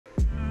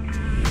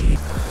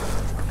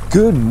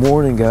Good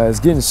morning,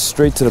 guys. Getting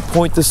straight to the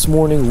point this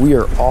morning. We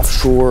are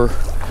offshore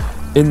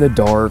in the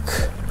dark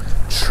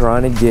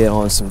trying to get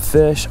on some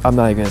fish. I'm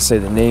not even going to say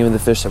the name of the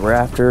fish that we're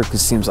after because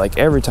it seems like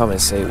every time I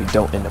say it, we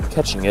don't end up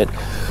catching it.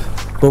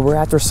 But we're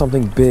after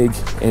something big,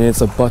 and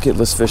it's a bucket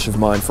list fish of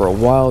mine for a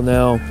while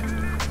now.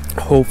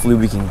 Hopefully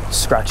we can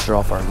scratch it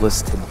off our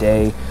list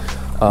today.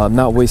 I'm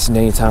not wasting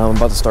any time. I'm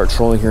about to start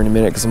trolling here in a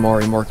minute because I'm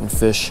already marking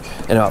fish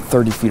in about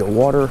 30 feet of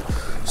water.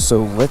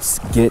 So let's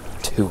get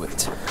to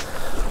it.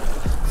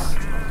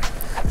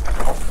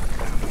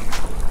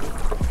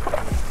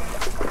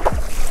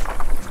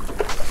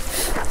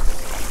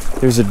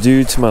 There's a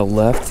dude to my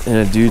left and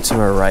a dude to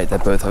my right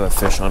that both have a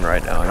fish on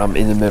right now, and I'm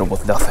in the middle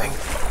with nothing.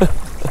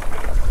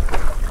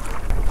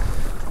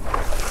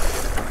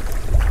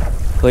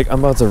 Like, I'm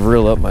about to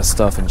reel up my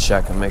stuff and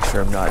check and make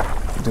sure I'm not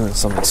doing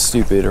something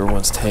stupid or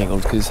one's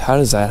tangled, because how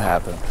does that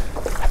happen?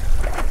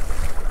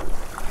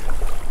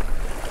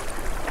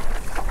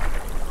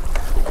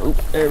 Oh,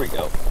 there we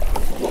go.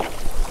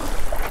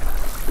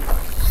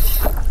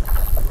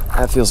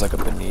 That feels like a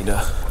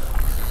bonita.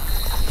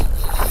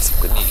 That's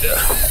a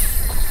bonita.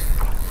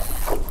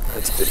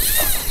 That's good.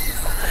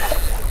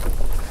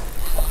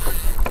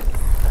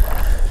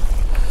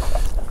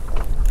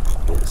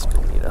 It's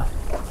bonita.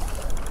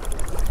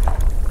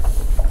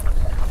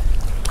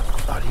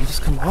 Oh, did you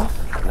just come off?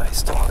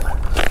 Nice dog.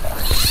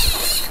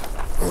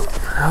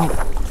 Oh.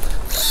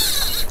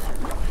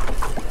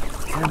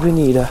 You're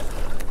bonita.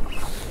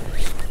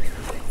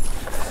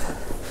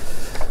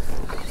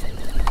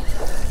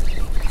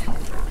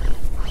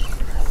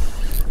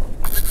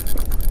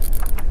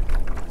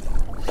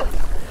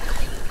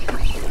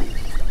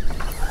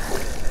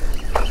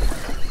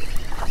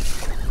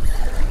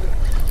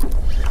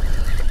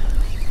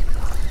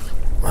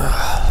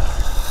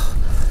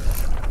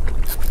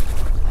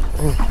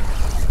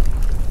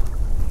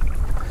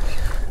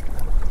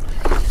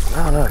 I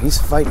don't know, he's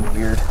fighting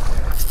weird.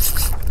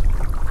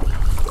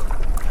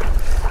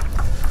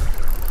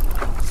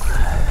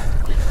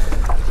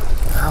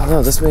 I don't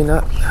know, this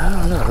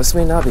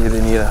may not be a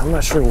bonita. I'm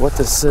not sure what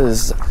this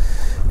is.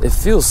 It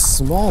feels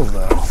small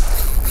though.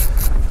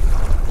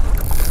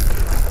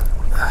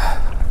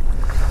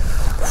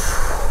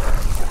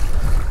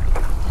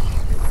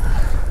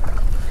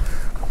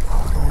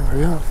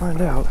 We're gonna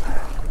find out.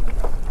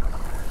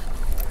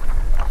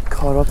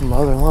 Caught up in my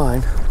other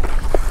line.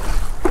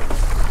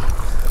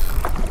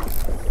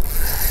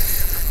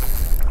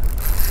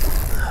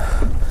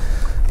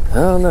 I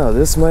don't know,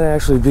 this might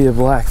actually be a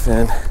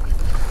blackfin.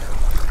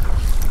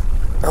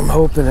 I'm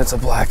hoping it's a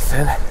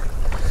blackfin.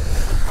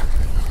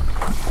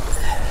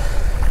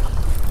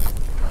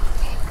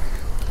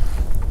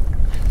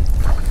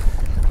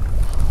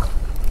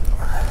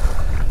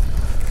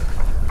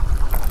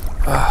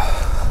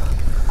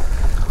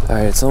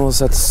 Alright, it's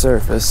almost at the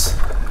surface.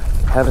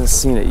 Haven't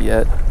seen it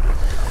yet.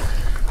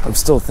 I'm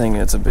still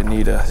thinking it's a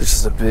bonita. It's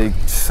just a big,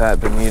 fat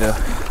bonita.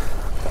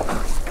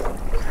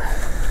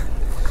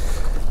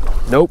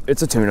 Nope,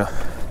 it's a tuna.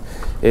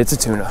 It's a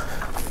tuna.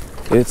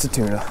 It's a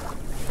tuna.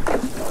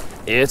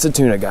 It's a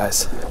tuna,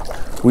 guys.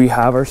 We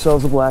have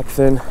ourselves a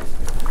blackfin.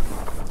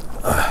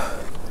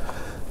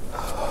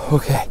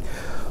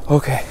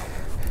 Okay.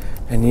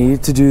 I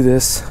need to do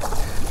this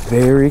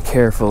very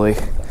carefully.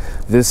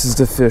 This is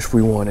the fish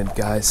we wanted,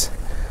 guys.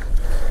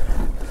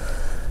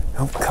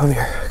 Oh, come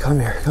here.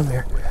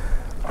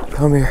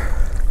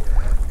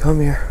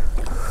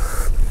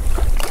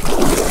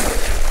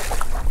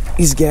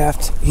 He's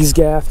gaffed.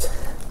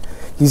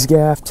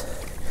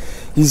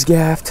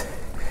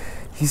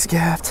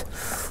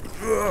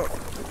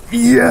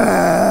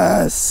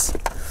 Yes!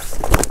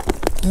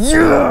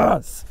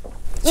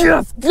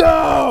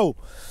 Go!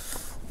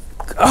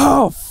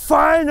 Oh,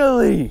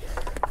 finally!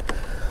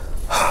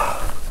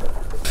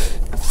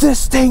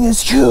 This thing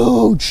is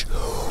huge!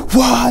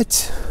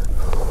 What?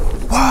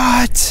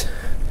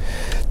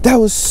 That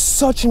was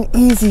such an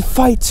easy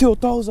fight too. I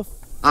thought it was a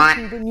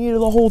fucking bonita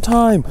the whole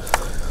time.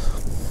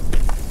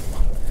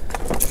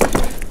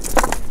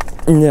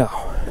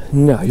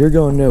 No, you're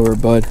going nowhere,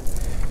 bud.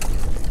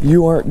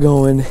 You aren't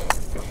going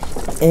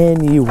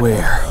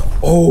anywhere.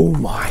 Oh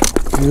my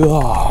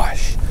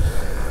gosh.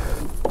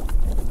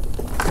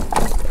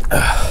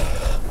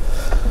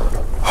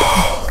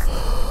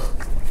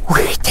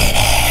 We did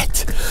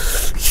it.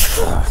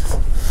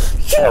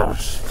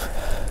 Yes.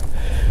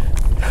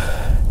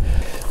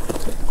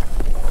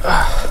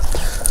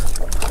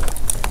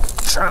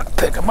 Trying to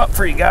pick him up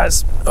for you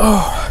guys.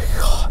 Oh my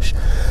gosh.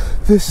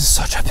 This is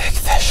such a big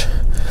fish.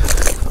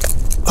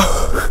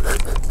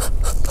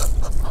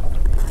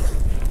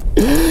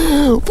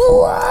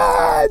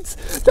 What?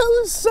 That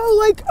was so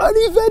like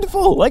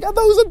uneventful. Like I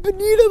thought it was a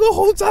bonita the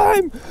whole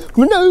time.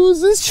 But no, it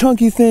was this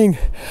chunky thing.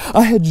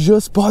 I had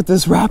just bought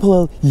this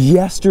Rapala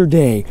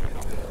yesterday.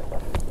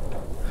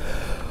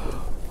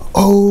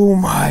 Oh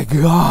my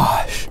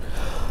gosh.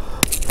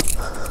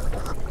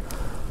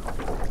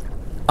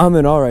 I'm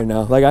in awe right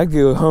now. Like I could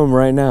go home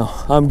right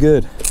now. I'm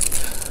good.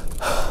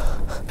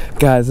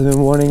 Guys, I've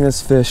been wanting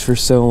this fish for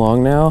so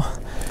long now,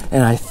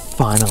 and I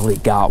finally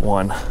got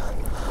one.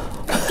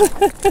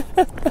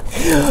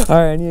 All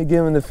right, I need to get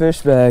him in the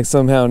fish bag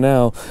somehow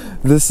now.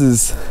 This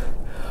is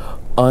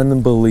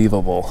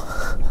unbelievable.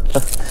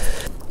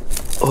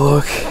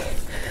 Look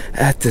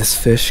at this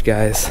fish,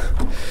 guys.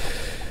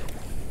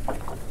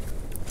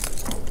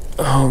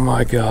 Oh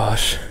my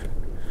gosh.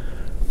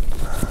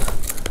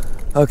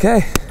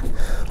 Okay,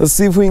 let's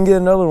see if we can get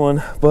another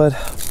one, but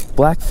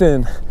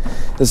Blackfin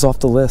is off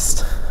the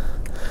list.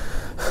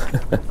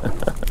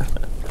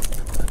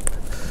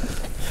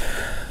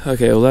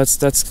 Okay, well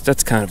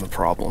that's kind of a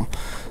problem.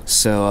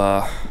 So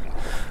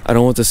I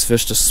don't want this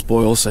fish to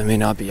spoil, so I may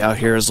not be out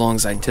here as long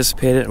as I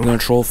anticipate it. I'm going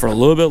to troll for a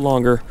little bit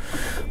longer,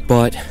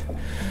 but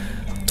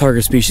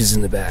target species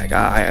in the bag.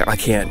 I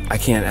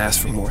can't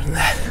ask for more than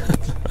that.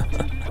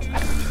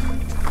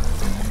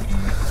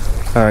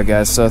 All right,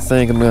 guys. So I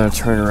think I'm going to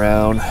turn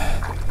around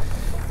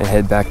and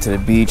head back to the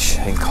beach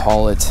and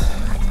call it.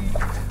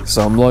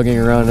 So I'm lugging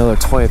around another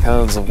 20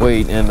 pounds of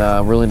weight and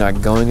really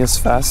not going as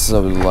fast as I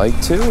would like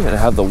to, and I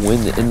have the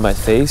wind in my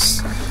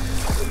face.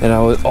 And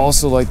I would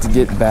also like to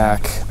get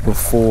back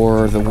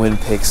before the wind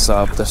picks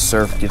up, the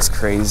surf gets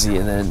crazy,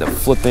 and then end up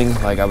flipping.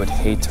 Like, I would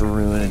hate to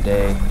ruin a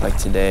day like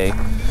today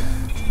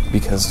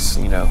because,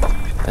 you know,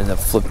 I end up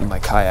flipping my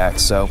kayak.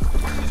 So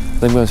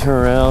then I'm going to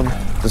turn around,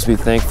 just be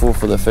thankful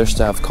for the fish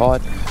that I've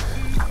caught,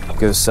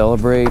 go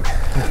celebrate,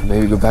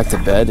 maybe go back to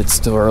bed. It's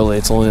still early.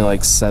 It's only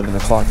like 7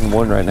 o'clock in the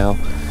morning right now.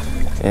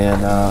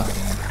 And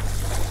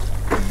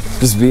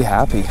just be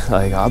happy.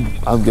 Like,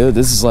 I'm good.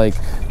 This is like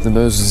the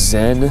most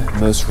zen,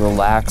 most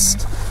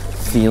relaxed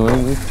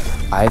feeling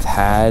I've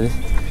had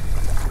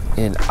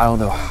in I don't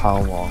know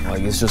how long.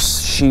 Like, it's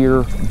just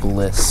sheer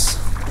bliss.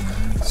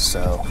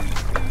 So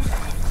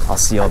I'll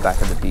see y'all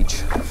back at the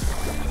beach.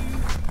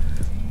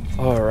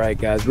 All right,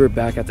 guys, we're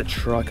back at the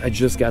truck. I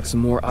just got some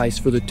more ice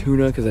for the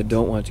tuna because I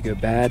don't want it to go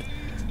bad.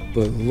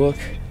 But look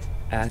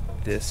at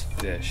this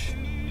fish.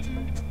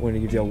 I want to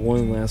give y'all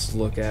one last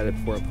look at it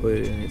before I put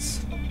it in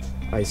its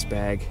ice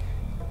bag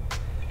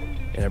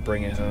and I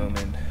bring it home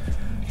and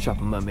chop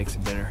them up, make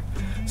some dinner.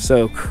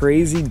 So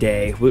crazy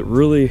day.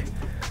 Really,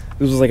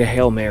 this was like a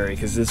Hail Mary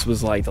because this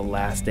was like the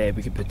last day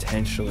we could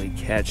potentially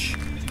catch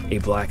a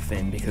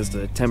blackfin because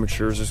the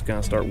temperatures are just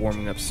gonna start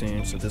warming up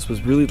soon. So this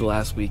was really the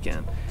last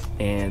weekend,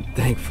 and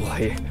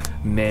thankfully I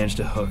managed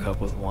to hook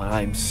up with one.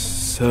 I'm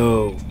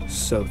so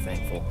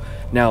thankful.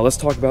 Now let's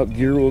talk about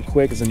gear real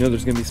quick because I know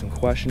there's gonna be some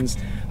questions.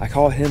 I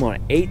caught him on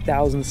an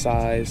 8,000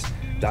 size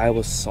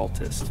Dawia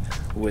Saltist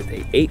with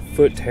a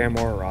 8-foot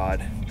Teramar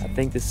rod. I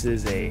think this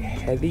is a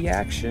heavy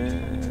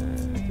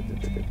action,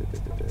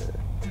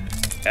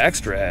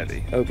 extra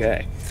heavy,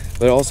 okay.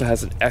 But it also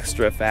has an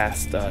extra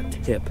fast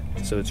tip,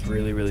 so it's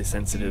really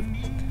sensitive.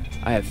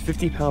 I have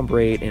 50-pound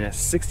braid and a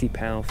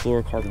 60-pound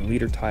fluorocarbon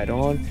leader tied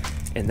on,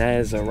 and that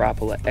is a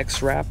Rapala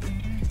X wrap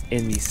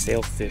in the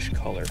sailfish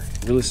color.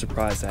 Really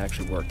surprised that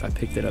actually worked. I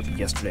picked it up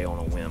yesterday on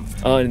a whim.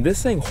 And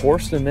this thing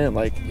horsed him in.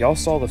 Like, y'all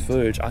saw the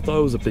footage. I thought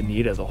it was a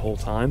bonita the whole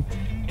time,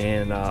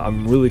 and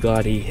I'm really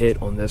glad he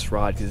hit on this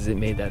rod because it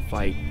made that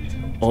fight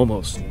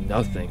almost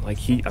nothing. Like,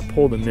 I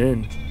pulled him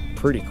in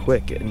pretty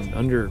quick in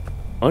under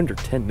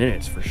 10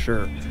 minutes for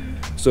sure.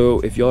 So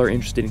if y'all are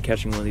interested in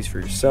catching one of these for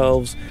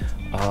yourselves,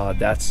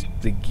 that's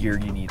the gear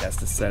you need, that's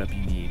the setup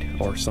you need,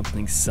 or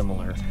something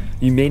similar.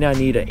 You may not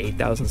need an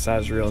 8,000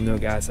 size reel. No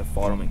guys have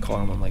fought them and caught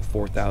them on like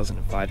 4,000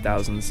 and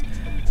 5,000s.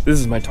 This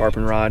is my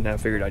tarpon rod, and I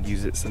figured I'd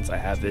use it since I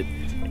have it,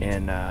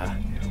 and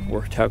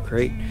worked out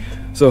great.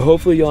 So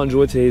hopefully y'all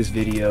enjoyed today's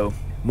video.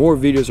 More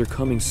videos are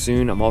coming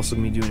soon. I'm also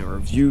going to be doing a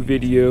review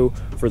video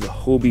for the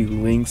HOBIE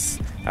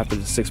LYNX after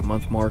the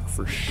 6-month mark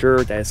for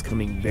sure. That is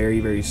coming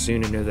very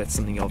soon. I know that's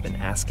something y'all been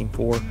asking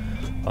for,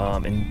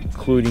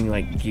 including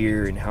like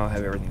gear and how I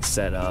have everything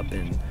set up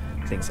and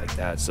things like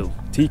that. So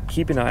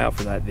keep an eye out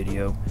for that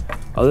video.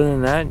 Other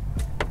than that,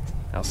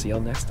 I'll see y'all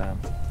next time.